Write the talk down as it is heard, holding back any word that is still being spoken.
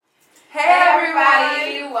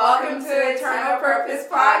Welcome to Eternal Purpose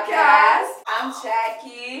Podcast. I'm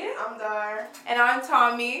Jackie. I'm Dar. And I'm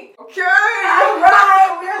Tommy. Okay.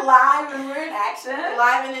 Alright, we're live and we're in action.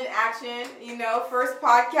 Live and in action, first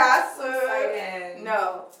podcast. Exciting.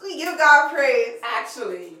 No, we give God praise.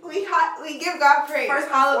 Actually. We give God praise. First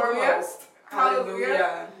and Hallelujah. foremost.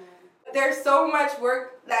 Hallelujah. There's so much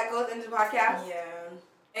work that goes into podcasts. Yeah.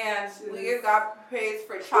 And we give God praise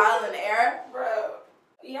for trial and error. Bro.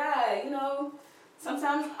 Yeah,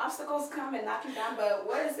 sometimes obstacles come and knock you down, but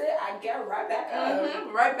what is it? I get right back up.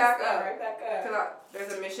 Mm-hmm. Right back up. Right back up. Because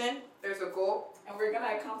there's a mission, there's a goal. And we're going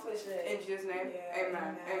to accomplish it. In Jesus' name. Yeah,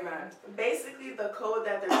 Amen. Basically, the code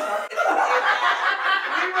that they're talking about.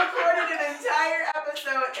 We recorded an entire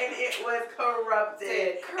episode and it was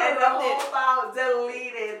corrupted. And the whole file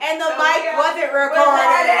deleted. And the mic wasn't recorded.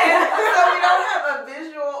 So we don't have a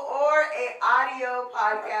visual or an audio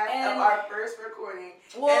podcast of our first recording.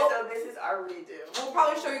 And so this is our redo. We'll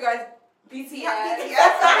probably show you guys BTS. Because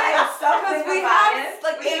we have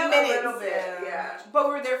like 8 minutes. A little bit, yeah. But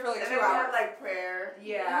we're there for like 2 and then hours. we have like prayer.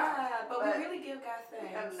 Yeah, but we really give God thanks. We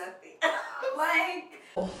have nothing.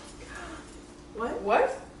 What?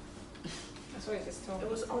 That's what I just told It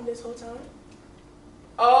was on this whole time?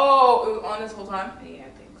 Oh, it was on this whole time? Yeah, I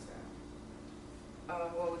think so.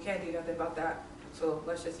 Well, we can't do nothing about that. So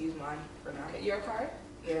let's just use mine for now. Your card?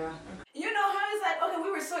 Yeah. You know how it's like, okay, we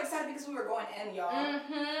were so excited because we were going in, y'all.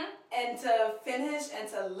 Mm-hmm. And to finish and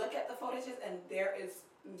to look at the footages, and there is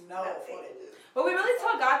no footages. But we really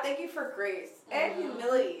tell God thank you for grace and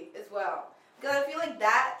humility as well. Because I feel like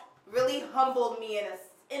that really humbled me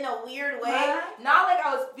in a weird way. Right. Not like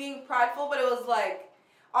I was being prideful, but it was like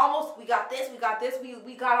almost we got this, we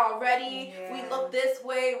got all ready, we looked this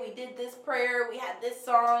way, we did this prayer, we had this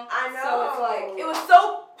song. I know. So it's like, it was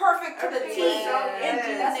so perfect to the T. And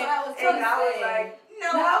that's what I was And gonna I was say. like,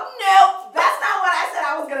 no. That's not what I said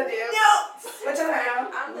I was gonna do. No. But you know,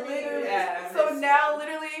 I'm the Literally. Yeah. So now,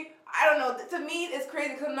 literally, I don't know. To me, it's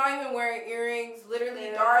crazy because I'm not even wearing earrings. Literally,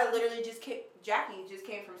 Dara literally Jackie just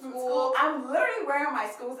came from school. I'm literally wearing my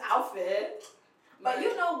school's outfit. But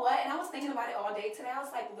you know what? And I was thinking about it all day today. I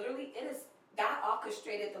was like, literally, it is God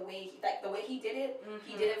orchestrated the way he did it. Mm-hmm.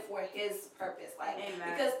 He did it for His purpose.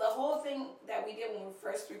 Amen. Because the whole thing that we did when we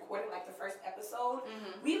first recorded, the first episode,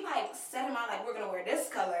 we set in mind we're gonna wear this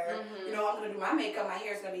color. Mm-hmm. I'm gonna do my makeup. My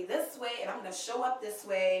hair is gonna be this way, and I'm gonna show up this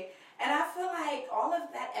way. And I feel like all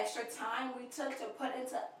of that extra time we took to put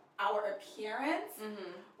into our appearance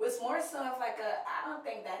was more so of I don't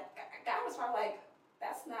think that God was probably like,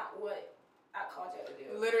 that's not what I called you to do.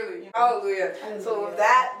 Literally. Hallelujah. So with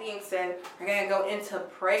that being said, we're going to go into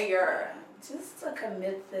prayer. Just to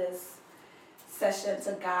commit this session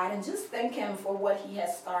to God and just thank Him for what He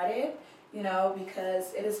has started,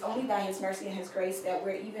 because it is only by His mercy and His grace that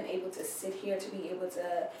we're even able to sit here, to be able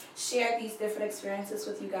to share these different experiences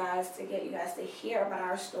with you guys, to get you guys to hear about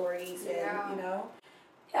our stories and,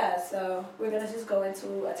 so we're going to just go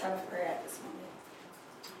into a time of prayer at this moment.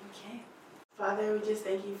 Okay. Father, we just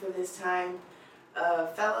thank you for this time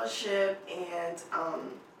of fellowship and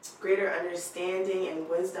greater understanding and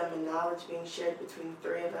wisdom and knowledge being shared between the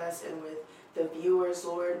three of us and with the viewers,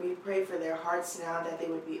 Lord. We pray for their hearts now that they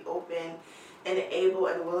would be open and able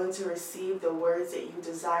and willing to receive the words that you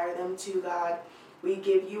desire them to, God. We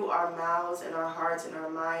give you our mouths and our hearts and our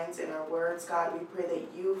minds and our words, God. We pray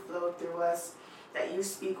that you flow through us, that you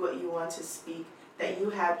speak what you want to speak, that you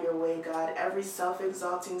have your way, God. Every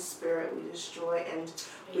self-exalting spirit we destroy and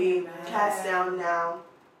we cast down now.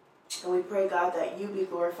 And we pray, God, that you be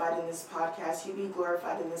glorified in this podcast. You be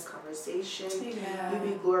glorified in this conversation. Amen. You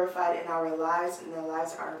be glorified in our lives and the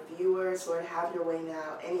lives of our viewers. Lord, have your way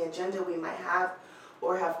now. Any agenda we might have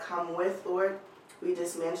or have come with, Lord, we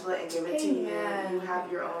dismantle it and give it to you. You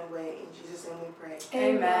have your own way. In Jesus' name we pray.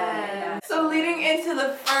 Amen. So leading into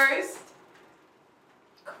the first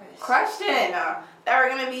question that we're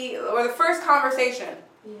going to be, or the first conversation.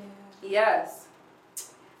 Yeah. Yes.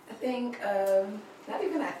 I think,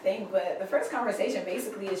 but the first conversation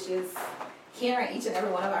basically is just hearing each and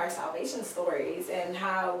every one of our salvation stories and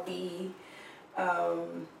how we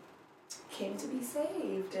came to be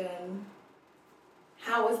saved, and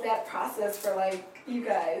how was that process for you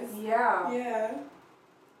guys? Yeah. Yeah.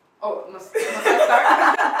 Oh, must I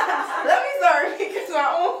start? Let me start because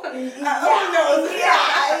I own knows.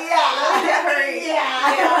 Let me just hurry.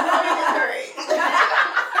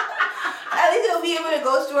 At least it'll be able to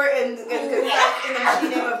go short and confess in the mighty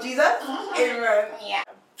name of Jesus. Amen. Yeah.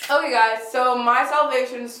 Okay, guys. So my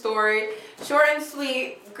salvation story, short and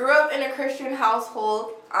sweet. Grew up in a Christian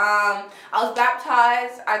household. I was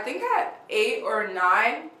baptized, I think at 8 or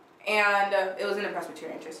 9, and it was in a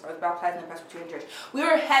Presbyterian church. I was baptized in a Presbyterian church. We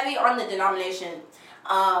were heavy on the denomination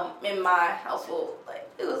in my household. Like,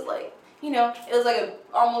 it was like, it was like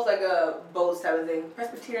almost like a boast type of thing.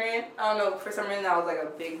 Presbyterian, I don't know, for some reason that was like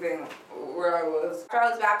a big thing where I was. After I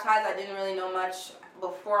was baptized, I didn't really know much.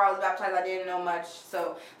 Before I was baptized, I didn't know much,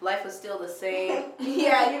 so life was still the same.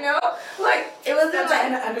 Yeah, like, it wasn't Still like...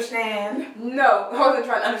 trying to understand. No, I wasn't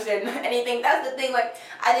trying to understand anything. That's the thing, like,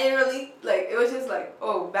 I didn't really, like, it was just like,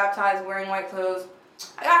 oh, baptized, wearing white clothes.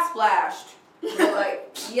 I got splashed. But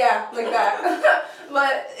like, yeah, like that.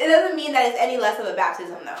 But it doesn't mean that it's any less of a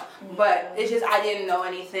baptism, though. But it's just I didn't know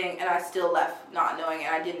anything, and I still left not knowing it.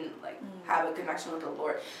 I didn't, like, have a connection with the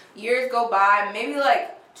Lord. Years go by, maybe,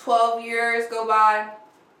 like, 12 years go by,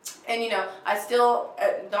 and I still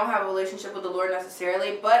don't have a relationship with the Lord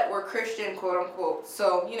necessarily, but we're Christian, quote unquote.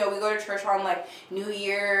 So we go to church on like New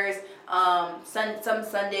Year's, some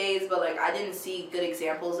Sundays, but like I didn't see good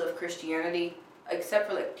examples of Christianity except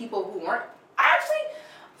for like people who weren't. I actually,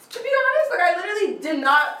 to be honest, like I literally did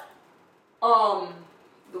not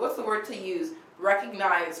what's the word to use,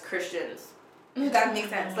 recognize Christians, if that makes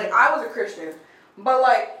sense. Like I was a Christian, but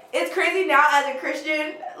like it's crazy now as a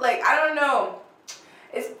Christian, like I don't know,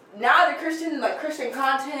 it's now as a Christian, like Christian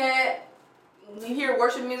content, you hear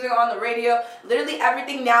worship music on the radio, literally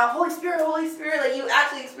everything now, Holy Spirit, like you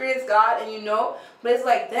actually experience God and but it's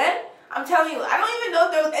like then, I'm telling you, I don't even know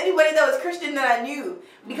if there was anybody that was Christian that I knew,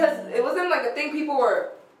 because it wasn't like a thing people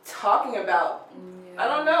were talking about. I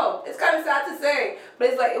don't know. It's kind of sad to say, but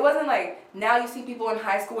it's like, it wasn't like, now you see people in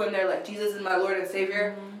high school and they're like, Jesus is my Lord and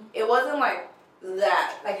Savior. It wasn't like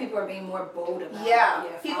that. Like people are being more bold about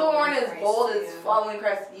it. People weren't as bold as following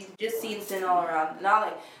Christ. You just seen sin all around. Not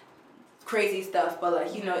like crazy stuff, but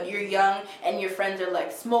like, you're young and your friends are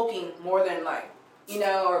like smoking more than like,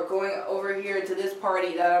 or going over here to this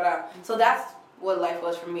party, So that's what life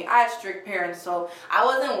was for me. I had strict parents, so I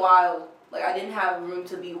wasn't wild. Like, I didn't have room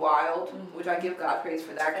to be wild, which I give God praise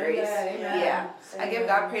for that grace. Yeah. I give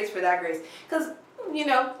God praise for that grace. Because, you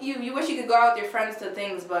wish you could go out with your friends to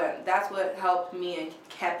things, but that's what helped me and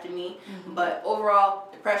kept me. But overall,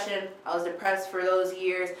 depression, I was depressed for those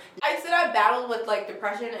years. I said I battled with, like,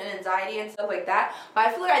 depression and anxiety and stuff like that, but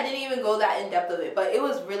I feel like I didn't even go that in depth of it. But it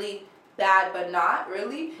was really bad, but not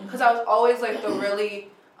really, because I was always, like, the really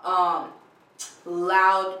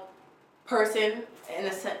loud person in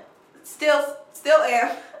a sense. Still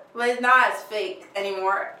am, but it's not as fake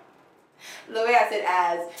anymore. The way I said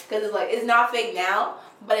as, because it's like, it's not fake now,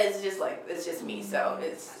 but it's just like, it's just me, so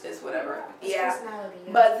it's just whatever. Yeah.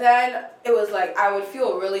 But then it was like, I would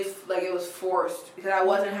feel really like it was forced because I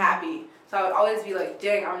wasn't happy. So I would always be like,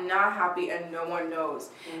 dang, I'm not happy and no one knows.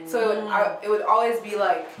 So it would always be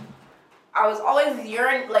like, I was always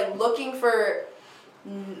looking for,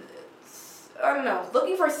 I don't know,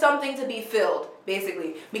 looking for something to be filled,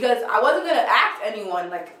 basically, because I wasn't going to ask anyone,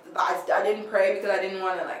 like, I didn't pray because I didn't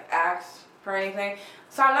want to, like, ask for anything,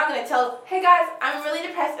 so I'm not going to tell, hey guys, I'm really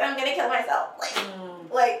depressed and I'm going to kill myself, so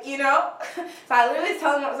I literally was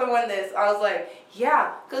telling someone this, I was like,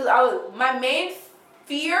 yeah, because my main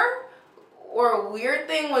fear or weird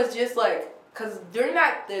thing was just, like, because during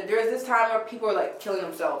that, there was this time where people were, like, killing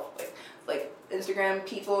themselves, like Instagram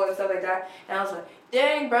people and stuff like that, and I was like,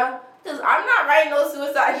 dang, bro, because I'm not writing no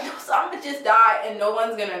suicide notes, so I'm going to just die and no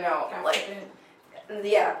one's going to know.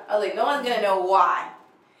 Yeah. I was like, no one's going to know why.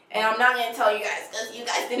 And I'm not going to tell you guys because you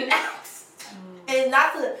guys didn't ask. And it's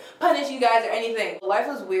not to punish you guys or anything. Life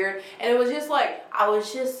was weird. And it was just like, I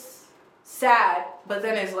was just sad. But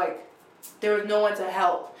then it's like, there was no one to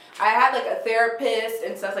help. I had like a therapist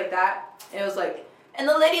and stuff like that. And it was like, and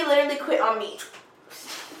the lady literally quit on me.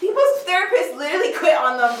 People's therapists literally quit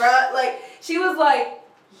on them, bruh. Like, she was like,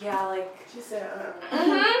 yeah, like, she said,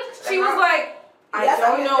 she was like, I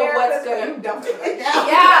don't know what's gonna. Don't put that down.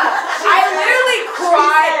 Yeah, I literally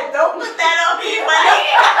cried. Said, don't put that on me, buddy.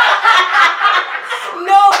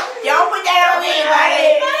 No, don't put that on me,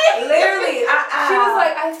 buddy. Literally, she was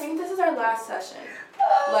like, I think this is our last session.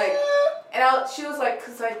 Like, and she was like,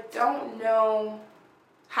 because I don't know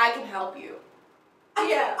how I can help you.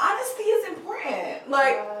 Yeah, honesty is important.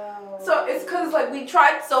 Like, so it's because like we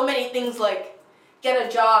tried so many things, like get a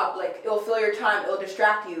job, like it'll fill your time, it'll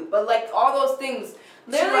distract you, but like all those things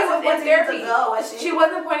literally within therapy, she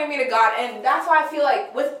wasn't pointing me to God, and that's why I feel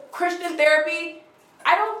like with Christian therapy,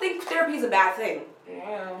 I don't think therapy is a bad thing.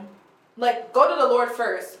 Yeah. Like go to the Lord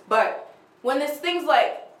first, but when there's things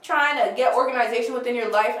like trying to get organization within your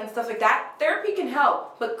life and stuff like that, therapy can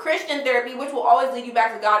help. But Christian therapy, which will always lead you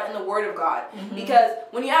back to God and the Word of God, because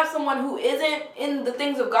when you have someone who isn't in the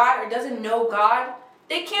things of God or doesn't know God,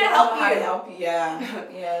 they can't help you.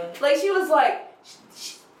 Yeah. Like she was like,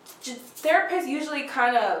 therapists usually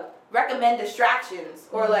kind of recommend distractions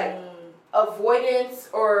or like avoidance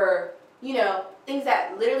or, you know, things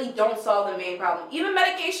that literally don't solve the main problem. Even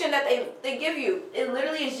medication that they give you, it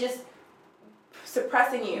literally is just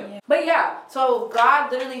suppressing you. Yeah. But yeah, so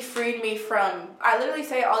God literally freed me from, I literally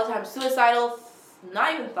say it all the time, suicidal,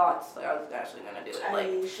 not even thoughts, like I was actually gonna do it.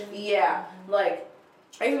 Like, yeah, like,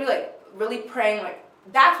 I used to be like really praying, like,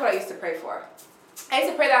 that's what I used to pray for. I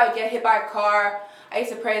used to pray that I would get hit by a car. I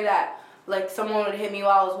used to pray that like someone would hit me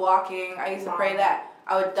while I was walking. I used to pray that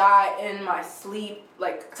I would die in my sleep,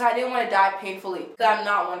 like, cause I didn't want to die painfully. Cause I'm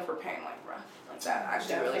not one for pain, like, bro. Like that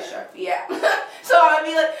actually really sharp. Yeah. So I'd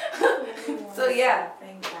be like, so yeah.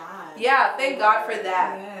 Thank God. Yeah, thank God for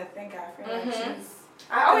that. Yeah, thank God for that. Mm-hmm.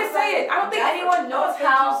 I always say it. I don't think anyone knows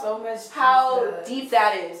how deep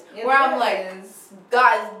that is. It where I'm like,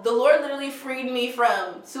 God, the Lord literally freed me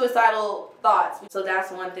from suicidal thoughts. So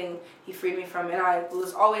that's one thing He freed me from. And I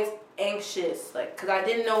was always anxious, like, because I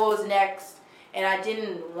didn't know what was next. And I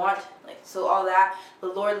didn't want, like, so all that. The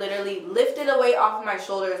Lord literally lifted the weight off of my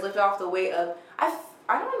shoulders, lifted off the weight of, I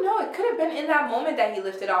don't know, it could have been in that moment that He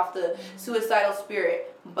lifted off the suicidal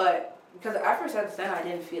spirit. But because ever since then, I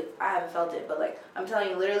haven't felt it. But, like, I'm telling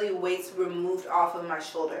you, literally weights removed off of my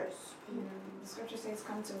shoulders. The scripture says,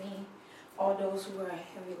 come to me, all those who are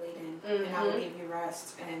heavy laden, and I will give you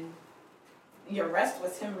rest. And your rest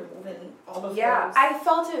was Him removing all of those. I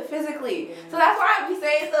felt it physically. Yeah. So that's why I be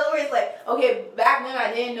saying stuff where it's like, okay, back then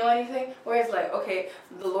I didn't know anything. Where it's like, okay,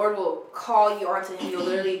 the Lord will call you onto Him. He'll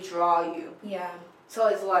literally draw you. Yeah. So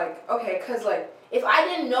it's like, okay, because like, if I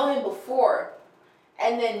didn't know Him before,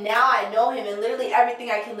 and then now I know Him, and literally everything,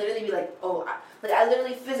 I can literally be like, oh, I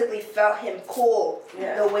literally physically felt Him pull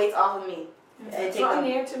the weights off of me. And draw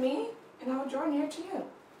near to me, and I will draw near to you.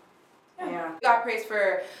 Yeah. God praise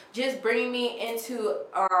for just bringing me into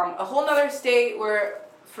a whole nother state where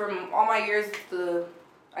from all my years,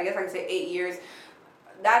 I guess I could say 8 years,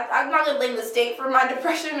 that I'm not going to blame the state for my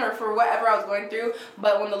depression or for whatever I was going through,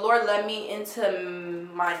 but when the Lord led me into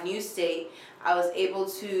my new state, I was able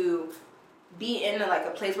to be in like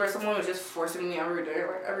a place where someone was just forcing me every day,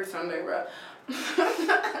 like every Sunday, bro.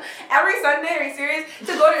 Every Sunday, are you serious? To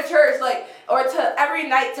go to church, like, or to every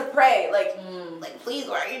night to pray, like, please,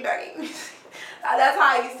 why are you nagging me? That's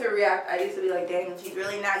how I used to react. I used to be like, dang, she's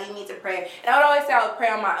really nagging me to pray. And I would always say I would pray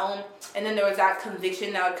on my own, and then there was that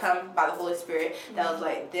conviction that would come by the Holy Spirit that was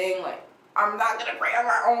like, dang, like, I'm not gonna pray on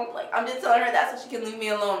my own. Like, I'm just telling her that so she can leave me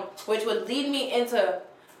alone, which would lead me into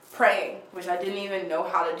praying, which I didn't even know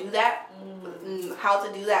how to do that, how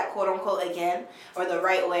to do that, quote unquote, again, or the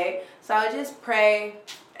right way. So I would just pray,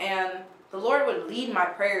 and the Lord would lead my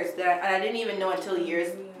prayers that I didn't even know until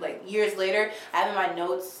years later. I have in my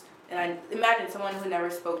notes, and I imagine someone who never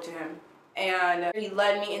spoke to Him. And He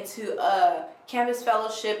led me into a campus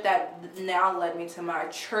fellowship that now led me to my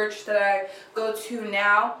church that I go to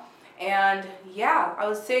now. And yeah, I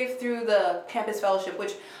was saved through the campus fellowship,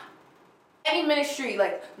 which any ministry,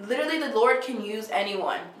 like, literally the Lord can use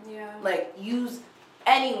anyone. Yeah. Like, use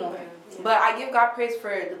anyone. Yeah. But I give God praise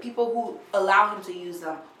for the people who allow Him to use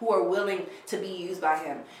them, who are willing to be used by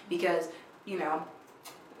Him. Because, you know,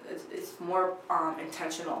 it's more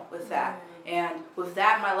intentional with that. And with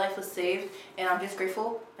that, my life was saved. And I'm just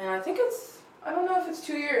grateful. And I think I don't know if it's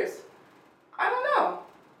 2 years. I don't know.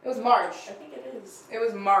 It was March. I think it is. It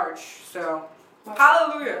was March, so...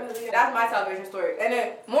 Hallelujah. That's my salvation story. And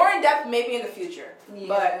then more in depth maybe in the future. Yeah.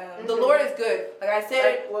 But the Lord is good. Like I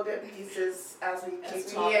said, we'll get pieces as we keep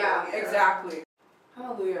talking. Yeah, exactly.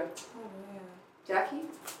 Hallelujah. Jackie?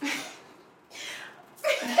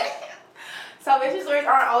 Salvation stories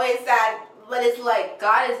aren't always sad, but it's like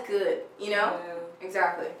God is good, you know? Yeah.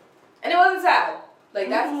 Exactly. And it wasn't sad. Like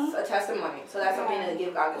that's a testimony. So that's something to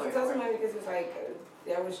give God glory. It's a testimony because it's like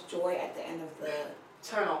there was joy at the end of the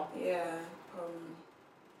tunnel. Yeah.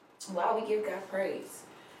 Wow, we give God praise.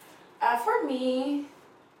 For me,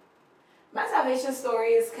 my salvation story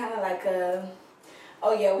is kind of like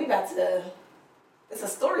it's a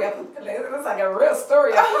story up in here. It's like a real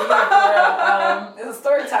story up in here. It's a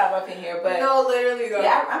story time up in here. But no, literally though.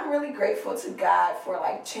 Yeah, I'm really grateful to God for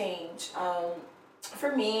like change.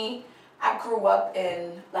 For me, I grew up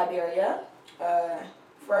in Liberia.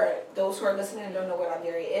 For those who are listening and don't know where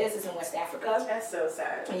Liberia is, it's in West Africa. That's so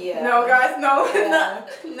sad. Yeah. No, guys, no. Yeah.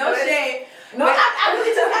 no shame. No, I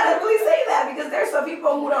really just gotta really say that because there's some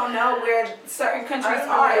people who don't know where certain countries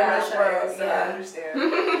are in this world. So I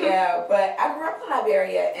understand. Yeah, but I grew up in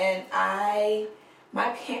Liberia, and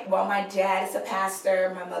my dad is a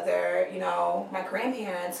pastor, my mother, my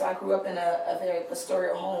grandparents, so I grew up in a very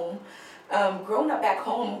pastoral home. Growing up back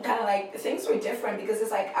home, kind of like things were different because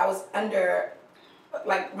it's like I was under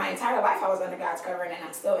like my entire life I was under God's covering, and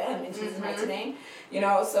I still am in Jesus' mighty Mhm. name. You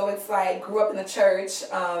know, so it's like grew up in the church,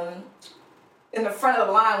 in the front of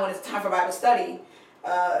the line when it's time for Bible study,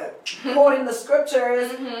 quoting the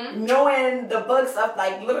scriptures, Mhm. knowing the books of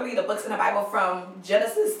like literally the books in the Bible from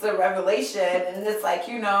Genesis to Revelation, and it's like,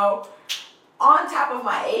 you know, on top of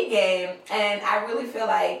my A game. And I really feel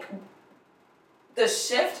like the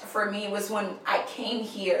shift for me was when I came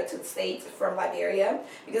here to the States from Liberia,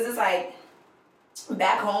 because it's like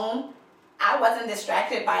back home I wasn't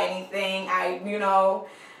distracted by anything.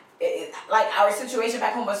 Like our situation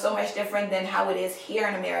back home was so much different than how it is here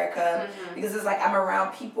in America, because it's like I'm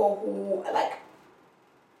around people who like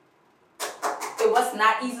it was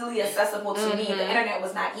not easily accessible to me. The internet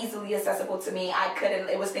was not easily accessible to me.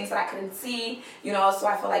 It was things that I couldn't see, you know, so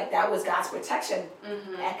I feel like that was God's protection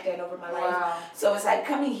acting over my life. Wow. So it's like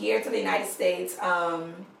coming here to the United States,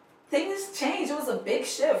 things changed. It was a big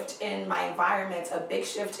shift in my environment, a big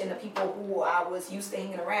shift in the people who I was used to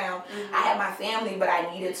hanging around. I had my family, but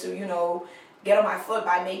I needed to, you know, get on my foot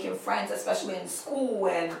by making friends, especially in school,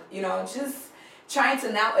 and, you know, just trying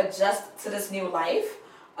to now adjust to this new life.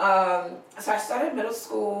 So I started middle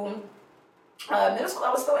school. I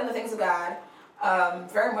was still in the things of God,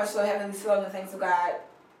 very much so heavily still in the things of God.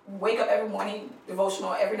 Wake up every morning,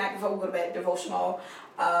 devotional. Every night before we go to bed, devotional.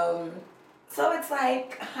 So it's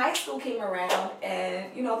like high school came around,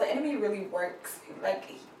 and you know the enemy really works. Like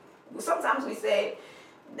sometimes we say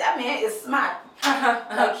that man is smart.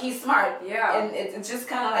 Like he's smart. Yeah. And it's just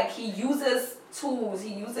kind of like he uses tools.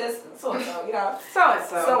 He uses so and so. You know. So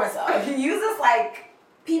and so. He uses like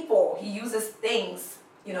people. He uses things,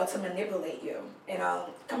 you know, to manipulate you. And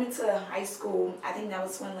coming to high school, I think that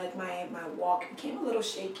was when like my walk became a little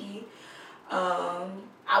shaky.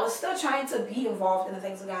 I was still trying to be involved in the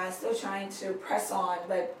things of God, still trying to press on,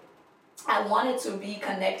 but I wanted to be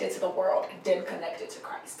connected to the world and didn't connect it to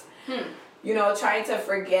Christ. You know, trying to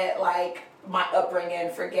forget like my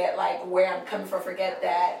upbringing, forget like where I'm coming from, forget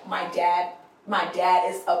that my dad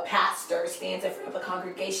is a pastor, stands in front of a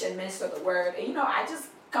congregation, minister the word. And you know, I just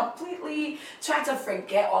completely tried to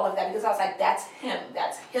forget all of that, because I was like, that's him,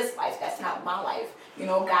 that's his life, that's not my life. You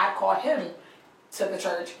know, God called him to the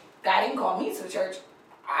church. God didn't call me to the church.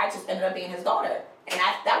 I just ended up being his daughter. And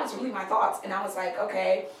that was really my thoughts. And I was like,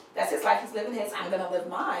 okay, that's his life, he's living his, I'm going to live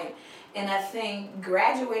mine. And I think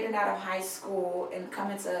graduating out of high school and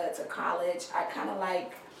coming to college, I kind of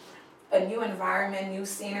like a new environment, new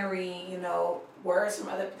scenery, you know, words from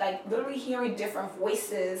other, like literally hearing different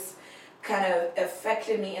voices kind of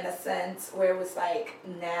affected me in a sense where it was like,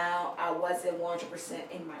 now I wasn't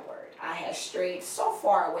 100% in my word. I had strayed so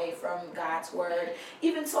far away from God's word,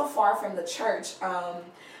 even so far from the church.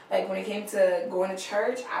 Like when it came to going to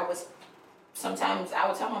church, sometimes I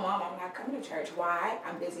would tell my mom, I'm not coming to church. Why?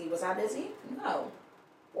 I'm busy. Was I busy? No.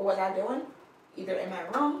 What was I doing? Either in my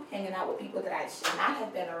room, hanging out with people that I should not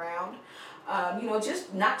have been around. You know,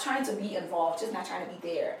 just not trying to be involved, just not trying to be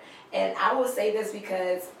there. And I will say this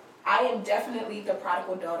because I am definitely the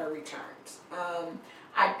prodigal daughter returns.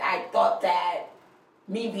 I thought that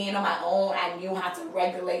me being on my own, I knew how to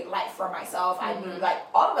regulate life for myself. I knew, like,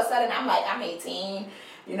 all of a sudden, I'm 18.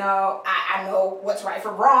 You know, I know what's right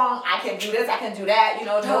from wrong. I can do this, I can do that. You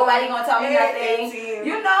know, nobody gonna tell me nothing. 18.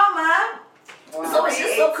 You know, man. Wow. So it's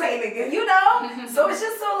just so crazy. You know? So it's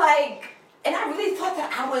just so like, and I really thought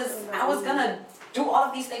that I was gonna do all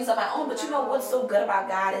of these things on my own. But you know what's so good about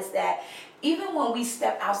God is that even when we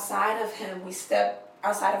step outside of him, we step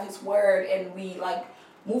outside of his word, and we like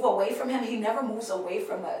move away from him, he never moves away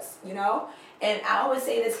from us, you know? And I always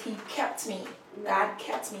say this, he kept me. God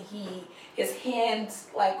kept me. His hands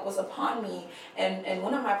like was upon me. And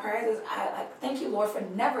one of my prayers is, I like, thank you, Lord, for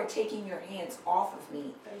never taking your hands off of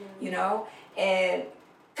me, you know? And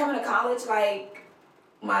coming to college, like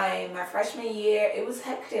my freshman year, it was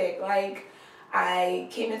hectic. Like I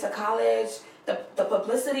came into college, the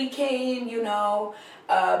publicity came, you know,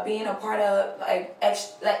 being a part of like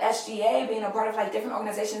SGA, being a part of like different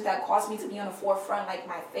organizations that caused me to be on the forefront, like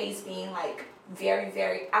my face being like very,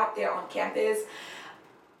 very out there on campus.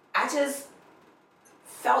 I just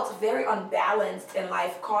felt very unbalanced in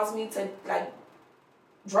life, caused me to like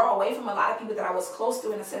draw away from a lot of people that I was close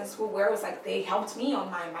to in a sense where it was like they helped me on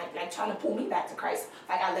my like trying to pull me back to Christ.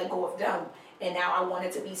 Like I let go of them, and now I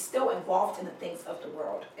wanted to be still involved in the things of the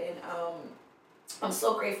world. And I'm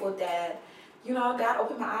so grateful that, you know, God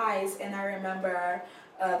opened my eyes. And I remember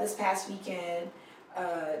this past weekend,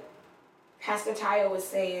 Pastor Tayo was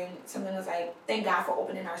saying something was like, thank God for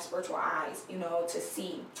opening our spiritual eyes, you know, to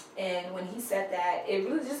see. And when he said that, it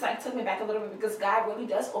really just like took me back a little bit, because God really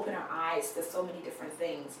does open our eyes to so many different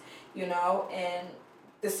things, you know. And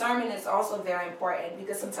discernment is also very important,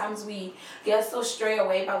 because sometimes we get so strayed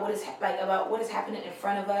away by what is about what is happening in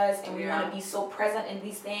front of us, and we want to be so present in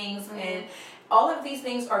these things, and all of these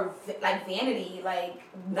things are like vanity. Like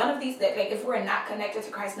none of these, like if we're not connected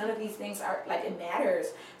to Christ, none of these things are like, it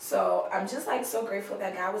matters. So I'm just like so grateful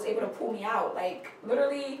that God was able to pull me out. Like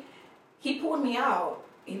literally, He pulled me out.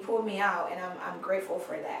 He pulled me out, and I'm grateful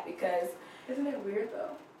for that, because Isn't it weird though?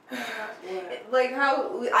 What? Like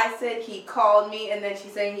how I said he called me, and then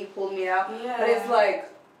she's saying he pulled me out. Yeah. But it's like,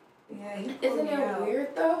 yeah, He pulled isn't me it out.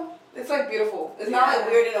 weird though? It's like beautiful. It's not like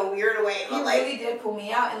Yeah. weird in a weird way, He but like really did pull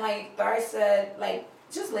me out, and like Doris said, like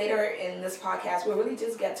just later in this podcast, we'll really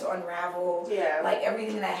just get to unravel Yeah. like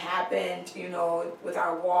everything that happened, you know, with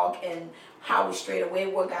our walk, and how we strayed away,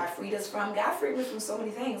 what God freed us from. God freed me from so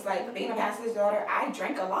many things. Like being a pastor's daughter, I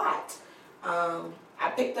drank a lot. I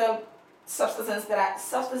picked up substances that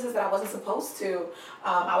I wasn't supposed to.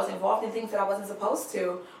 I was involved in things that I wasn't supposed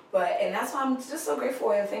to. And that's why I'm just so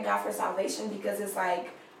grateful and thank God for salvation, because it's like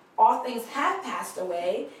all things have passed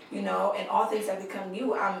away, you know, and all things have become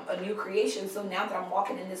new. I'm a new creation. So now that I'm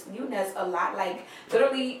walking in this newness, a lot like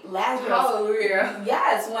literally Lazarus. hallelujah.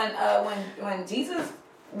 Yes, when Jesus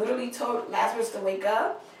literally told Lazarus to wake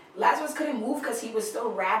up, Lazarus couldn't move because he was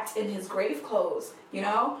still wrapped in his grave clothes, you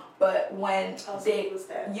know. But when they, was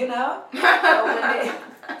that? you know, but when they,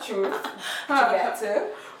 true that too.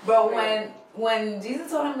 But when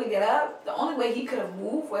Jesus told him to get up, the only way he could have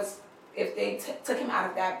moved was if they took him out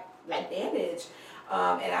of that like bandage.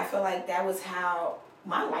 And I feel like that was how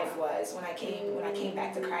my life was when I came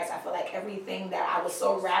back to Christ. I feel like everything that I was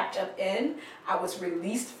so wrapped up in, I was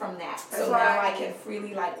released from that. So now I can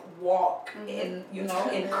freely like walk in, you know,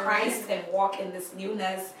 in Christ, and walk in this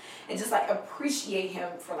newness, and just like appreciate Him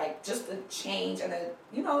for like just the change and the,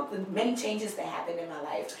 you know, the many changes that happened in my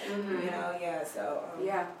life. You know, yeah. So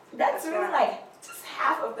that's really like just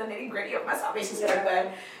half of the nitty gritty of my salvation story,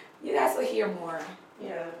 but you guys will hear more.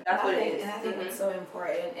 Yeah. That's what it is. And I think it's so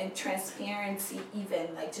important. And transparency,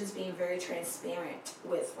 even like just being very transparent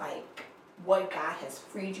with like what God has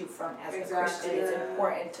freed you from as a Christian. It's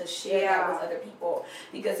important to share that with other people,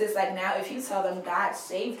 because it's like, now if you tell them God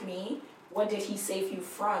saved me, what did He save you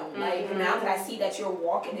from? Like now that I see that you're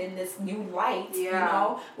walking in this new light, you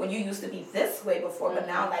know, when you used to be this way before, but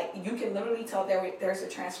now like you can literally tell there's a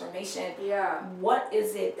transformation. What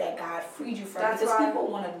is it that God freed you from? Because people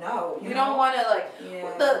want to know. You don't want to like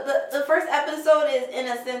the first episode is in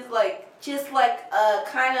a sense like just like a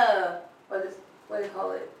kind of what do you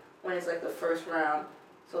call it when it's like the first round.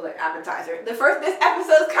 So like appetizer. This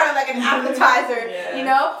episode is kind of like an appetizer. You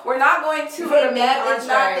know, we're not going too in depth. It's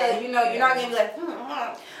not the, you know, you're not gonna be like,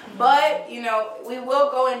 but you know, we will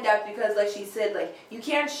go in depth, because like she said, like you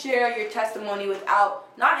can't share your testimony without,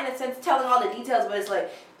 not in a sense telling all the details, but it's like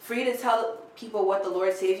for you to tell people what the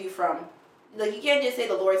Lord saved you from. Like you can't just say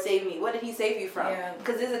the Lord saved me. What did He save you from?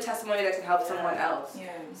 Because this is a testimony that can help someone else.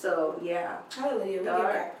 So Hallelujah. We give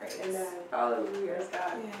God praise. Amen. Hallelujah. Praise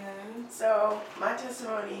God. Yeah. So my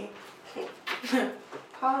testimony,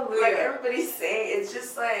 Hallelujah. like everybody's saying, it's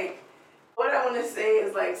just like, what I want to say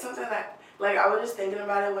is like something that, like I was just thinking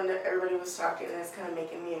about it when everybody was talking, and it's kind of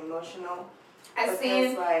making me emotional. I'm not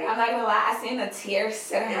gonna lie, I seen a tear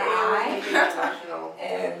set in her eye. It was making me emotional.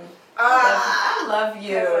 And I love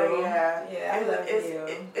you. I love you.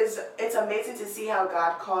 It's amazing to see how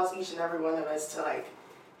God calls each and every one of us to like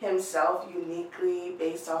Himself uniquely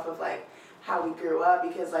based off of like how we grew up,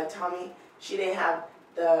 because like Tommy, she didn't have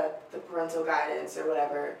the parental guidance or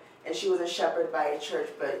whatever, and she was a shepherd by a church,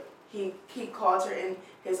 but he called her in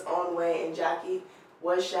His own way, and Jackie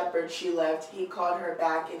was shepherd, she left, He called her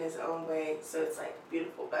back in His own way, so it's like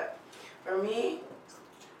beautiful. But for me,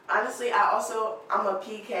 honestly, I'm a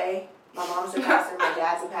PK. My mom's a pastor, my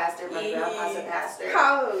dad's a pastor, my grandpa's a pastor.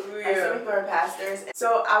 Hallelujah. And some people are pastors.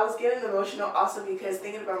 So I was getting emotional also because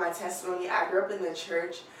thinking about my testimony, I grew up in the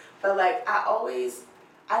church, but like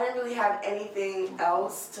I didn't really have anything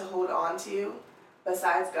else to hold on to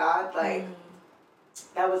besides God. Like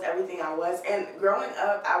that was everything I was. And growing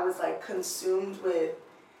up, I was like consumed with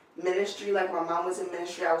ministry. Like my mom was in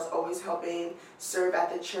ministry. I was always helping serve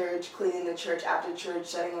at the church, cleaning the church after church,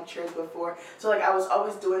 setting up church before. So like I was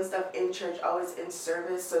always doing stuff in church, always in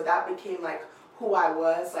service. So that became like who I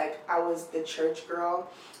was. Like I was the church girl.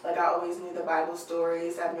 Like I always knew the Bible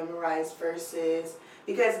stories. I memorized verses,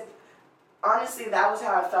 because honestly that was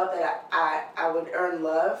how I felt that I would earn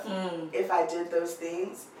love if I did those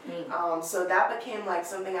things. So that became like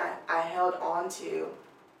something I held on to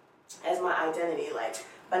as my identity, like,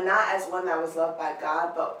 but not as one that was loved by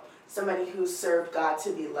God, but somebody who served God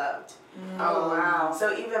to be loved. Oh, wow.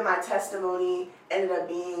 So even my testimony ended up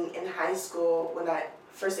being in high school when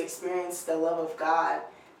first experienced the love of God,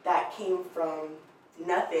 that came from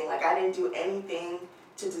nothing. Like, I didn't do anything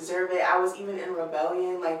to deserve it. I was even in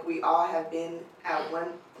rebellion, like we all have been at one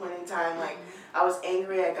point in time. Like, I was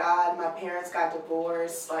angry at God. My parents got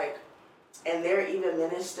divorced, like, and they're even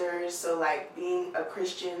ministers. So, like, being a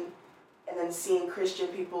Christian and then seeing Christian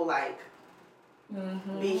people, like,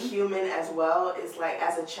 be human as well is, like,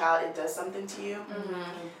 as a child, it does something to you.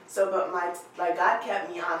 So, but God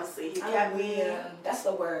kept me, honestly. He kept me. That's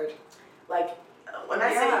the word. Like, when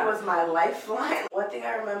I say it was my lifeline, one thing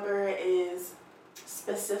I remember is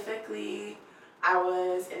specifically, I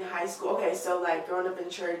was in high school. Okay, so, like, growing up in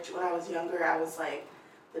church, when I was younger, I was, like,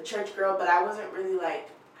 the church girl, but I wasn't really, like,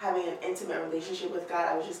 having an intimate relationship with God.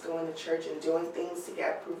 I was just going to church and doing things to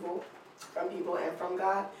get approval from people and from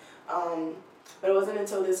God. But it wasn't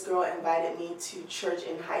until this girl invited me to church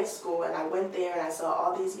in high school, and I went there and I saw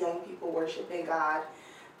all these young people worshiping God.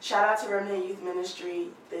 Shout out to Remnant Youth Ministry.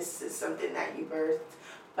 This is something that you birthed,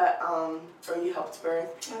 but or you helped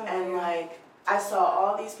birth. And like, I saw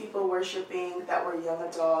all these people worshiping that were young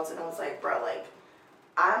adults, and I was like, bro, like,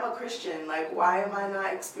 I'm a Christian. Like, why am I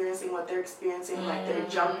not experiencing what they're experiencing? Like, they're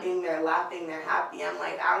jumping, they're laughing, they're happy. I'm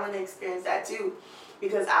like, I want to experience that too,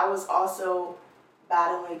 because I was also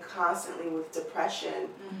battling constantly with depression,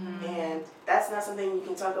 and that's not something you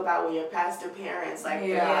can talk about with your pastor parents. Like,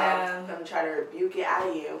 they're gonna try to rebuke it out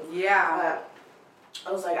of you. But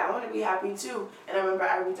I was like, I want to be happy too. And I remember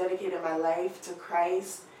I rededicated my life to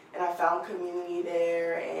Christ, and I found community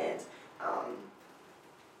there. And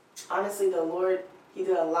honestly, the Lord, He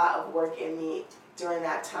did a lot of work in me during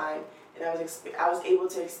that time. And I was able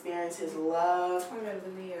to experience His love,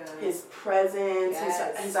 His presence.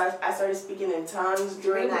 I started speaking in tongues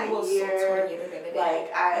during that year.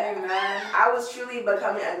 Like, I was truly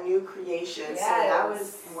becoming a new creation. So that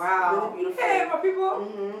was really beautiful. Hey, my people.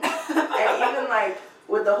 And even like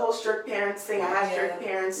with the whole strict parents thing, I had strict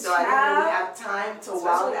parents, so I didn't really have time to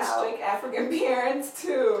wild out. Strict African parents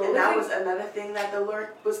too. And that was another thing that the Lord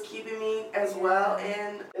was keeping me as well.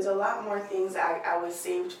 And there's a lot more things I was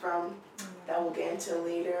saved from that we'll get into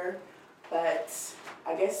later. But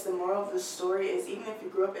I guess the moral of the story is, even if you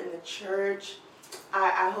grew up in the church,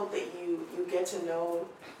 I hope that you get to know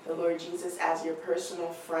the Lord Jesus as your personal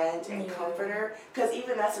friend and comforter. Because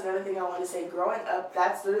even that's another thing I want to say. Growing up,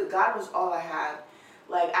 God was all I had.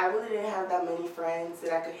 Like, I really didn't have that many friends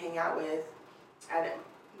that I could hang out with.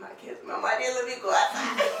 My kids, Mama didn't let me go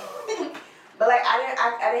outside. But like,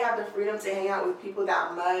 I didn't have the freedom to hang out with people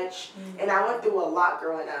that much. And I went through a lot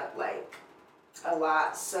growing up, like a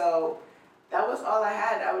lot. So that was all I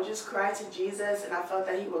had. I would just cry to Jesus, and I felt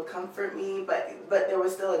that He would comfort me. But there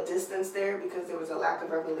was still a distance there because there was a lack of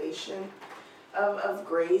revelation of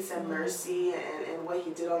grace and mercy and what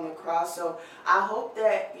He did on the cross. So I hope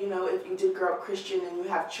that, you know, if you did grow up Christian and you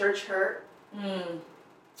have church hurt,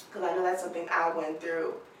 because I know that's something I went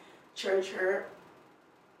through, church hurt,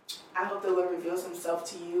 I hope the Lord reveals Himself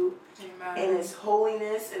to you in His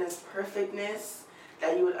holiness and His perfectness,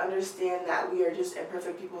 that you would understand that we are just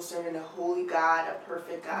imperfect people serving a holy God, a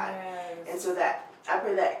perfect God. And so that I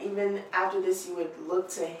pray that even after this, you would look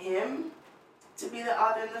to Him to be the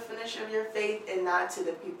author and the finisher of your faith, and not to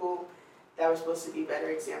the people that were supposed to be better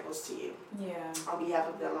examples to you. On behalf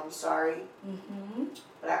of them, I'm sorry.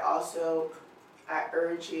 But I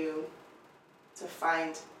urge you to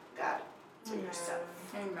find God for yourself.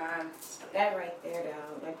 Amen. That right there,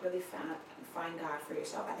 though, like, really find God for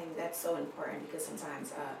yourself. I think that's so important, because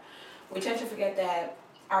sometimes we tend to forget that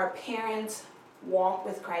our parents' walk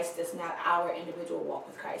with Christ is not our individual walk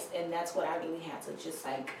with Christ. And that's what I really had to just,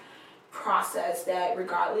 like, process, that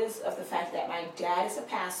regardless of the fact that my dad is a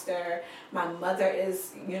pastor, my mother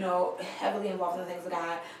is, you know, heavily involved in the things of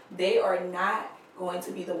God, they are not going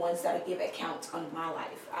to be the ones that give account on my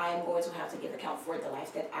life. I'm going to have to give account for the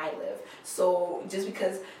life that I live. So just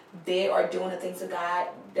because they are doing the things of God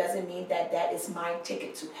doesn't mean that that is my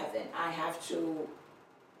ticket to heaven. I have to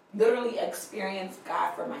literally experience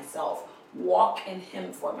God for myself, walk in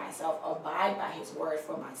Him for myself, abide by His word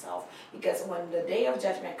for myself. Because when the day of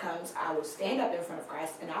judgment comes, I will stand up in front of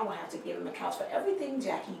Christ, and I will have to give Him accounts for everything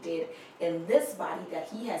Jackie did in this body that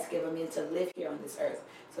He has given me to live here on this earth.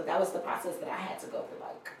 So that was the process that I had to go through.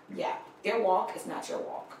 Like, their walk is not your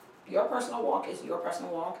walk. Your personal walk is your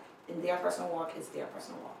personal walk, and their personal walk is their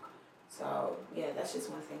personal walk. So that's just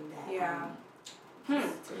one thing that to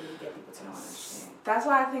really get people to know and understand. That's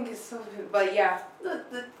why I think it's so good. But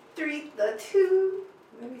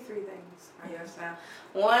maybe three things, I guess now.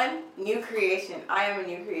 One, new creation. I am a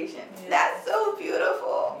new creation. That's so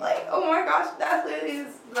beautiful. Like, oh my gosh, that's literally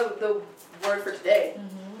the word for today.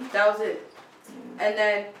 That was it. And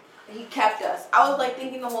then He kept us. I was like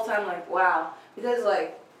thinking the whole time, like, wow, because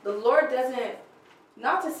like the Lord doesn't,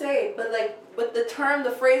 not to say, but like, but the term,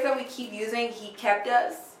 the phrase that we keep using, He kept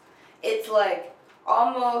us. It's like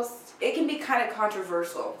almost, it can be kind of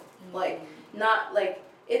controversial. Like, not like,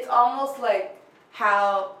 it's almost like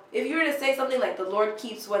how if you were to say something like the Lord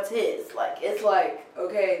keeps what's His, like it's like,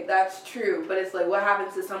 okay, that's true, but it's like what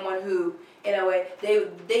happens to someone who, in a way, they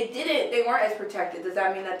weren't as protected? Does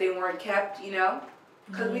that mean that they weren't kept? You know,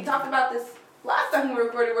 because we talked about this last time we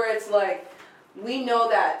recorded, where it's like we know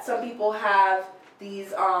that some people have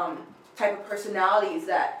these type of personalities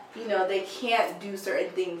that, you know, they can't do certain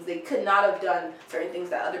things. They could not have done certain things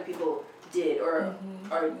that other people did or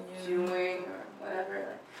are doing or whatever.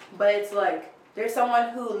 But it's like there's someone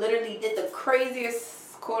who literally did the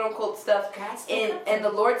craziest quote unquote stuff and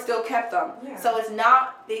the Lord still kept them. Yeah. So it's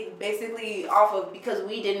not basically off of because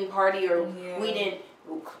we didn't party or we didn't,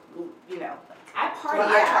 you know. I party. Well,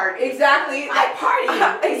 I party. Exactly. I party.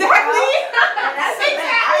 Exactly. And that's the thing.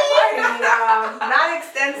 I party. Not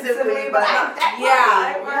extensively, but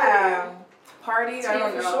yeah. Party. I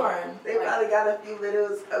don't know. Sure. They probably got a few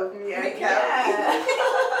videos of me at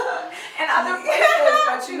and other places,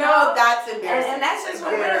 but you know that's embarrassing. And that's just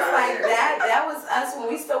when it's like that. That was us when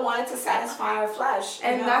we still wanted to satisfy our flesh,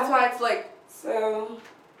 and that's why it's like so.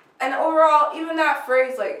 And overall, even that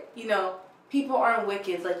phrase, like, you know, people aren't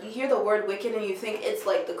wicked. Like, you hear the word wicked and you think it's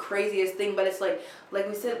like the craziest thing, but it's like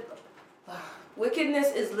we said,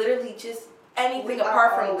 wickedness is literally just anything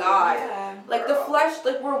apart from God. Yeah. Like the flesh,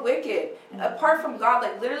 like we're wicked. Apart from God,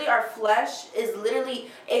 like literally our flesh is literally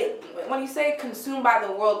when you say consumed by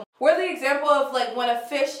the world, we're the example of like when a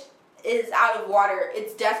fish is out of water,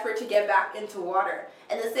 it's desperate to get back into water.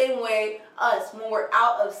 And the same way us, when we're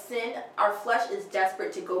out of sin, our flesh is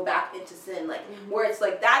desperate to go back into sin. Like where it's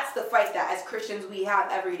like that's the fight that as Christians we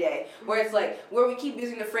have every day. Where it's like where we keep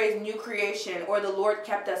using the phrase new creation or the Lord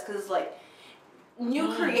kept us, because it's like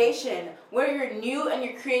new creation, where you're new and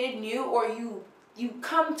you're created new, or you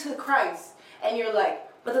come to Christ and you're like,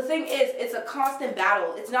 but the thing is, it's a constant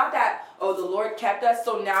battle. It's not that, oh, the Lord kept us,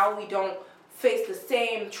 so now we don't face the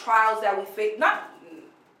same trials that we face. Let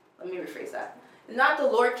me rephrase that. Not the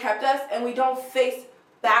Lord kept us and we don't face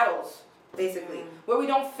battles, basically, where we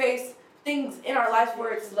don't face things in our life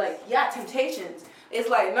where it's like, temptations. It's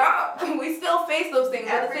like, nah, we still face those things.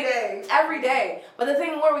 Every day. But the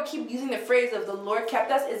thing where we keep using the phrase of the Lord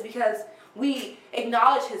kept us is because we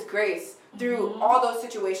acknowledge His grace through all those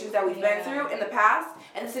situations that we've been through in the past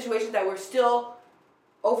and the situations that we're still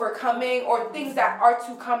overcoming or things that are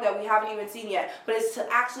to come that we haven't even seen yet. But it's to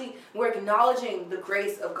actually, we're acknowledging the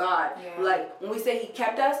grace of God. Like when we say He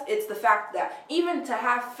kept us, it's the fact that even to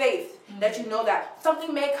have faith that you know that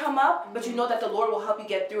something may come up, but you know that the Lord will help you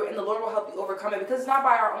get through it and the Lord will help you overcome it, because it's not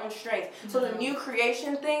by our own strength. So the new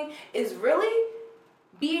creation thing is really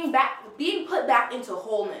being put back into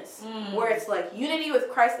wholeness, where it's like unity with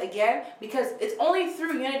Christ again, because it's only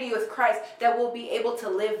through unity with Christ that we'll be able to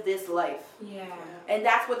live this life. And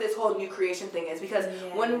that's what this whole new creation thing is, because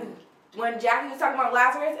when Jackie was talking about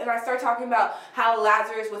Lazarus and I started talking about how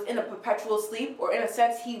Lazarus was in a perpetual sleep, or in a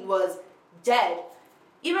sense he was dead,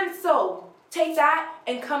 even so, take that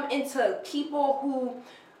and come into people who,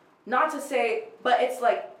 not to say, but it's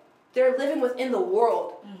like they're living within the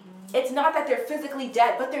world. It's not that they're physically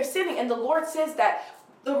dead, but they're sinning. And the Lord says that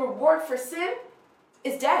the reward for sin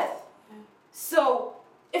is death. So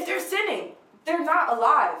if they're sinning, they're not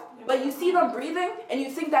alive. But you see them breathing and you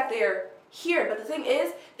think that they're here. But the thing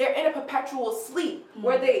is, they're in a perpetual sleep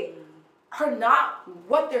where they are not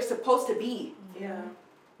what they're supposed to be.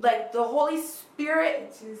 Like the Holy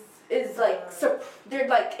Spirit is like, they're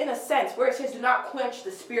like, in a sense, where it says do not quench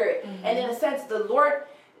the Spirit. And in a sense, the Lord,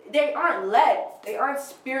 they aren't led. They aren't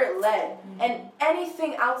Spirit-led. And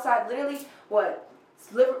anything outside, literally,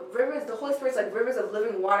 rivers, the Holy Spirit's like rivers of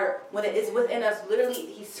living water. When it is within us, literally,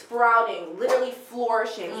 He's sprouting, literally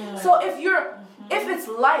flourishing. So if it's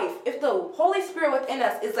life, if the Holy Spirit within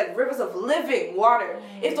us is like rivers of living water,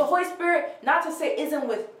 if the Holy Spirit, not to say isn't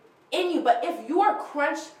within you, but if you are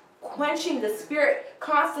quenching the Spirit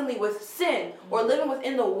constantly with sin, or living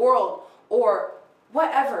within the world, or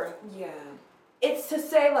whatever, it's to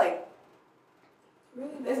say like,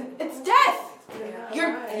 it's death.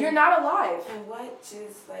 You're not alive. And what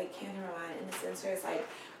just like came to my mind in the sense where it's like,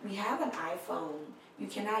 we have an iPhone. You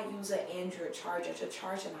cannot use an Android charger to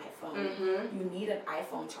charge an iPhone. You need an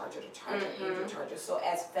iPhone charger to charge an Android charger. So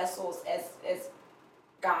as vessels, as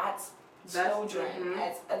God's children,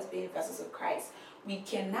 as us being vessels of Christ, we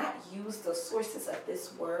cannot use the sources of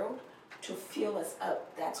this world to fill us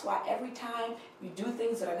up. That's why every time you do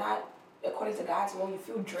things that are not according to God's will, you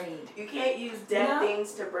feel drained. You can't use dead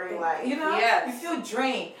things to bring life. You know? Yes. You feel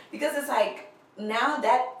drained. Because it's like, now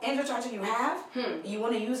that Android charger you have, you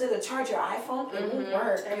want to use it to charge your iPhone, it won't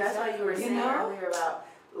work. And that's why you were saying earlier about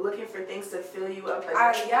looking for things to fill you up.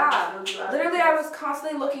 Literally, I was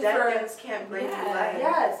constantly looking for things can't bring you life.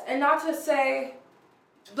 Yes, and not to say,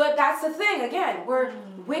 but that's the thing. Again,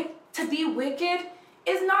 to be wicked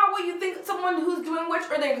is not what you think. Someone who's doing witch,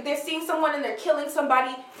 or they're seeing someone and they're killing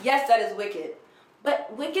somebody. Yes, that is wicked.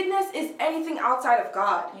 But wickedness is anything outside of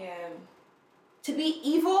God. Yeah. To be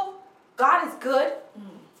evil, God is good.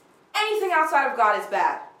 Anything outside of God is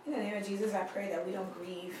bad. In the name of Jesus, I pray that we don't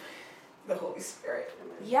grieve the Holy Spirit.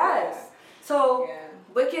 Yes. So,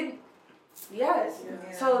 wicked, yes.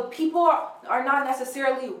 Yeah. So people are not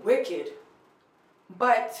necessarily wicked,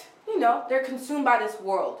 but, they're consumed by this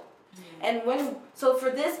world. And so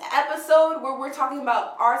for this episode where we're talking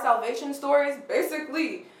about our salvation stories,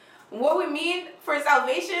 basically what we mean for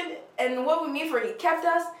salvation and what we mean for He kept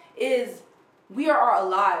us is we are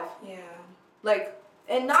alive. Yeah.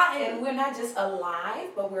 And we're not just alive,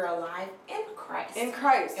 but we're alive in Christ. In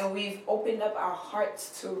Christ. And we've opened up our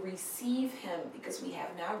hearts to receive Him because we have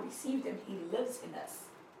now received Him. He lives in us.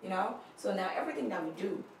 So now everything that we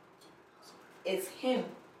do is Him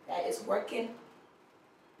that is working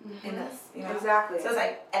in us. Exactly. So it's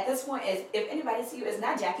like, at this point, if anybody sees you, it's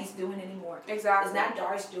not Jackie's doing anymore. Exactly. It's not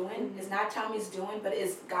Dar's doing. It's not Tommy's doing, but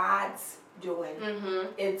it's God's doing.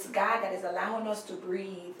 It's God that is allowing us to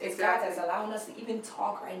breathe. It's God that is allowing us to even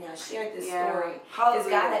talk right now, share this story. Hallelujah. It's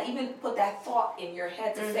God that even put that thought in your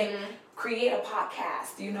head to say, create a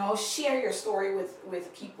podcast, share your story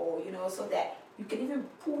with people, so that you can even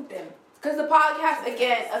pull them. Because the podcast,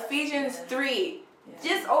 again, Ephesians 3, we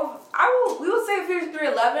will say Ephesians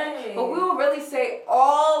 3:11, but we will really say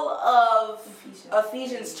all of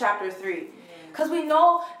Ephesians chapter 3. Because we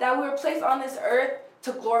know that we were placed on this earth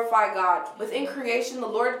to glorify God. Within creation, the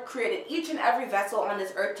Lord created each and every vessel on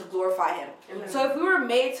this earth to glorify Him. So if we were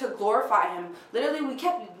made to glorify Him, literally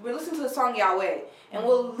we're listening to the song Yahweh, and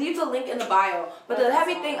we'll leave the link in the bio. But the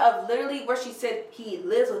heavy thing of literally where she said He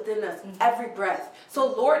lives within us every breath. So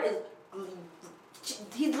Lord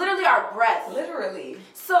He's literally our breath. Literally.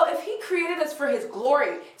 So if He created us for His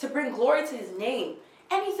glory, to bring glory to His name,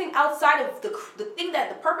 anything outside of the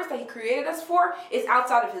purpose that He created us for is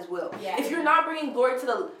outside of His will. Yeah. If you're not bringing glory to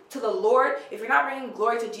the Lord, if you're not bringing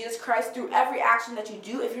glory to Jesus Christ through every action that you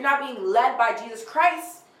do, if you're not being led by Jesus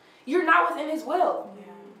Christ, you're not within His will.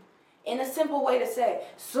 Yeah. In a simple way to say.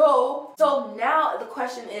 So now the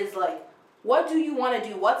question is what do you want to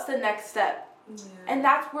do? What's the next step? Yeah. And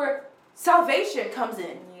that's where salvation comes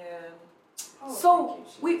in. Yeah. So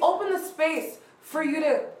we open the space for you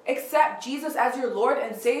to accept Jesus as your Lord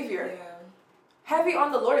and Savior. Yeah. Heavy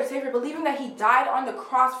on the Lord and Savior, believing that He died on the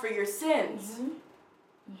cross for your sins.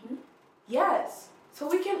 Yes. So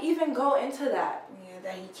we can even go into that. Yeah,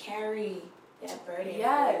 that He carried that burden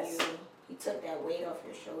Yes. for you. He took that weight off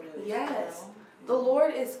your shoulders. Yes. The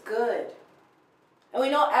Lord is good. And we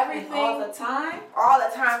know everything. And all the time. All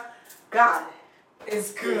the time. God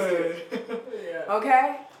is good.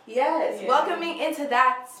 Okay? Yes. Yeah. Welcoming into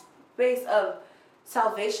that space of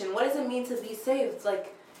salvation. What does it mean to be saved?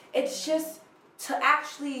 It's just to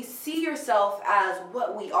actually see yourself as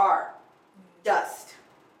what we are. Dust.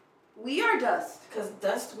 We are dust. Because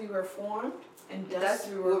dust we were formed, and dust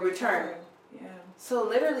we will return. Yeah. So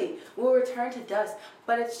literally, we'll return to dust.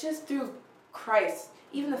 But it's just through Christ.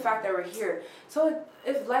 Even the fact that we're here. So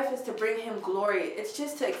if life is to bring Him glory, it's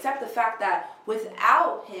just to accept the fact that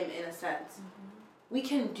without Him, in a sense, we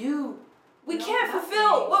can't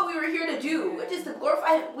fulfill what we were here to do, which is to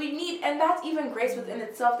glorify Him. We need, and that's even grace within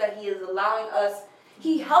itself that He is allowing us.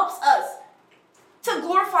 He helps us to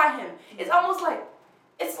glorify Him. It's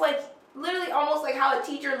literally almost like how a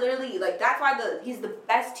teacher literally, that's why He's the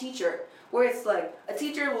best teacher, where it's a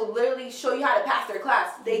teacher will literally show you how to pass their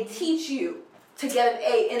class. They teach you to get an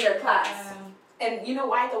A in their class. And you know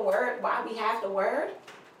why we have the Word?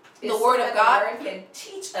 The Word of God The Word can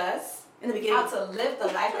teach us in the beginning how to live the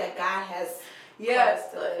life that God has yes. called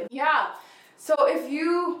us to live. Yeah. So if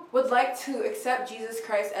you would like to accept Jesus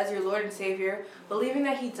Christ as your Lord and Savior, believing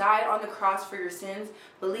that He died on the cross for your sins,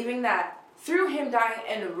 believing that through Him dying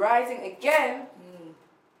and rising again,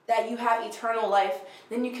 that you have eternal life,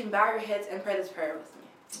 then you can bow your heads and pray this prayer with me.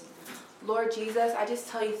 Lord Jesus, I just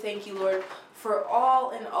tell you thank you, Lord, for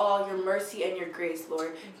all in all your mercy and your grace,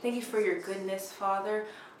 Lord. Thank you for your goodness, Father.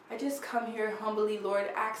 I just come here humbly,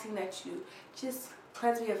 Lord, asking that you just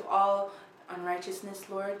cleanse me of all unrighteousness,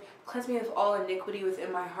 Lord. Cleanse me of all iniquity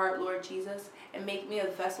within my heart, Lord Jesus, and make me a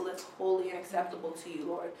vessel that's holy and acceptable to you,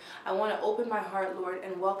 Lord. I want to open my heart, Lord,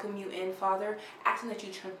 and welcome you in, Father, asking that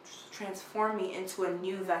you transform me into a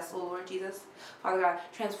new vessel, Lord Jesus. Father God,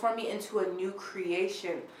 transform me into a new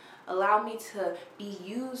creation. Allow me to be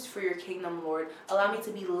used for your kingdom, Lord. Allow me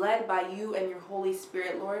to be led by you and your Holy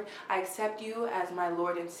Spirit, Lord. I accept you as my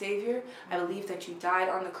Lord and Savior. I believe that you died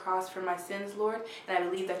on the cross for my sins, Lord. And I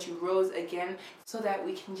believe that you rose again so that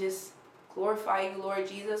we can just glorify you, Lord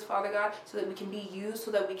Jesus, Father God, so that we can be used,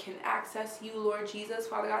 so that we can access you, Lord Jesus,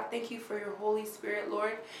 Father God. Thank you for your Holy Spirit,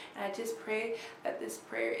 Lord. And I just pray that this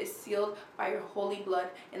prayer is sealed by your holy blood.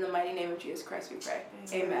 In the mighty name of Jesus Christ we pray.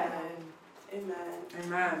 Amen.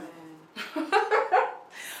 Amen.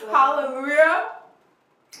 Hallelujah.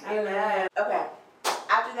 Amen. Okay.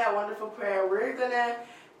 After that wonderful prayer, we're going to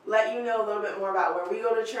let you know a little bit more about where we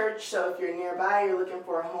go to church. So if you're nearby, you're looking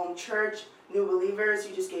for a home church, new believers,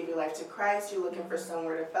 you just gave your life to Christ, you're looking for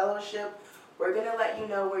somewhere to fellowship, we're going to let you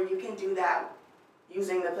know where you can do that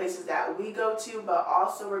using the places that we go to, but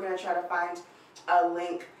also we're going to try to find a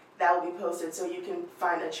link that will be posted so you can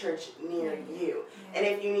find a church near you. And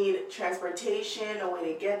if you need transportation, a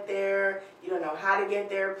way to get there, you don't know how to get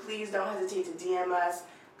there, please don't hesitate to DM us,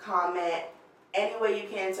 comment, any way you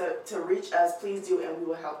can to reach us, please do, and we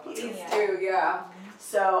will help you. Please do, yeah.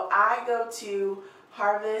 So I go to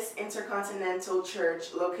Harvest Intercontinental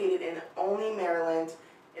Church located in Olney, Maryland.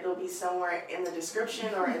 It'll be somewhere in the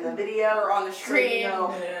description or in the video or on the screen. So you know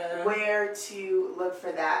where to look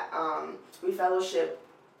for that. We fellowship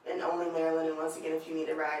in Olney, Maryland, and once again, if you need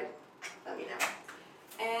a ride, let me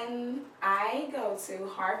know. And I go to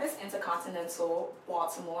Harvest Intercontinental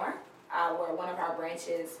Baltimore, one of our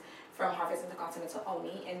branches from Harvest Intercontinental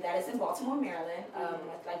Olney, and that is in Baltimore, Maryland,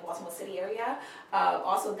 like Baltimore City area.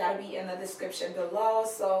 Also, that'll be in the description below.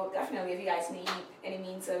 So definitely, if you guys need any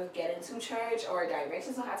means of getting to church or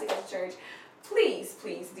directions on how to get to church, please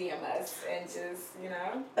DM us and just,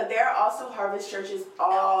 But there are also Harvest churches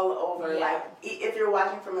all over. Yeah. Like, if you're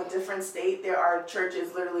watching from a different state, there are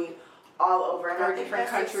churches literally all over. And Or I think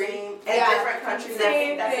different that's the country. same. Yeah. Different countries. I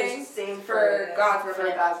think that's the same for God's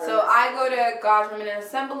Remnant. So I go to God's Remnant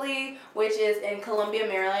Assembly, which is in Columbia,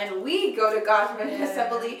 Maryland. We go to God's Remnant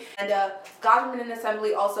Assembly, and God's Remnant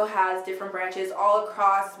Assembly also has different branches all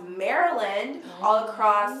across Maryland, all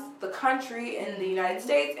across the country in the United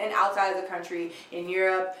States, and outside of the country in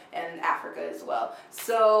Europe and Africa as well.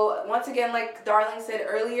 So once again, like Darling said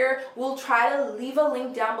earlier, we'll try to leave a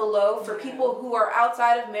link down below for people who are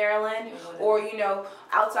outside of Maryland or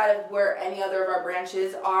outside of where any other of our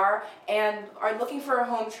branches are and are looking for a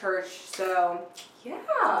home church. So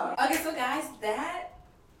yeah. Okay, so guys, that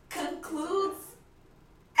concludes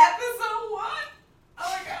episode 1.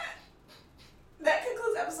 Oh my god. That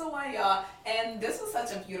concludes episode 1, y'all. And this was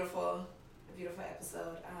such a beautiful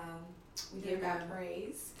episode. We give God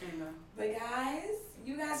praise. Amen. But guys,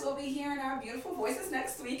 you guys will be hearing our beautiful voices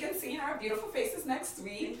next week and seeing our beautiful faces next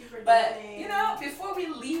week. But, before we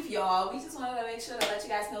leave y'all, we just wanted to make sure to let you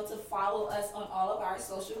guys know to follow us on all of our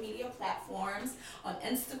social media platforms, on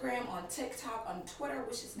Instagram, on TikTok, on Twitter,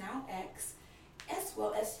 which is now X, as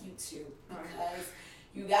well as YouTube. Because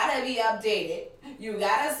you gotta be updated. You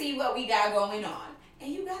gotta see what we got going on.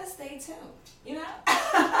 And you gotta stay tuned.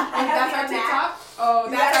 That's our TikTok? Oh,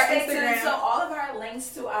 that's our Instagram. So all of our links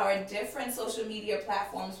to our different social media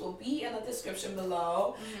platforms will be in the description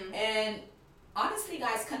below. Mm-hmm. And honestly,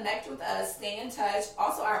 guys, connect with us. Stay in touch.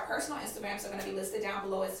 Also, our personal Instagrams are going to be listed down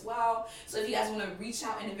below as well. So if you guys want to reach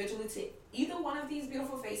out individually to either one of these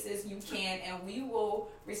beautiful faces, you can. And we will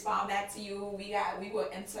respond back to you. We will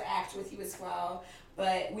interact with you as well.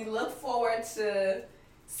 But we look forward to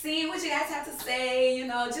see what you guys have to say.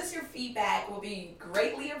 Just your feedback will be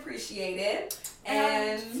greatly appreciated.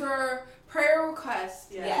 And for prayer requests,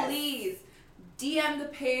 please DM the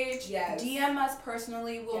page. Yes. DM us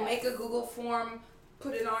personally. We'll make a Google form,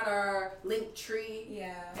 put it on our link tree.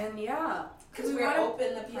 Yeah. And because we're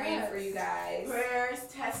open to praying for you guys. Prayers,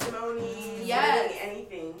 testimonies,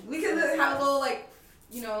 anything. We could have a little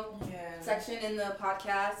section in the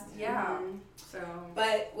podcast. Yeah. Mm-hmm. So.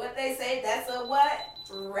 But what they say, that's a what?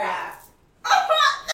 Wrap.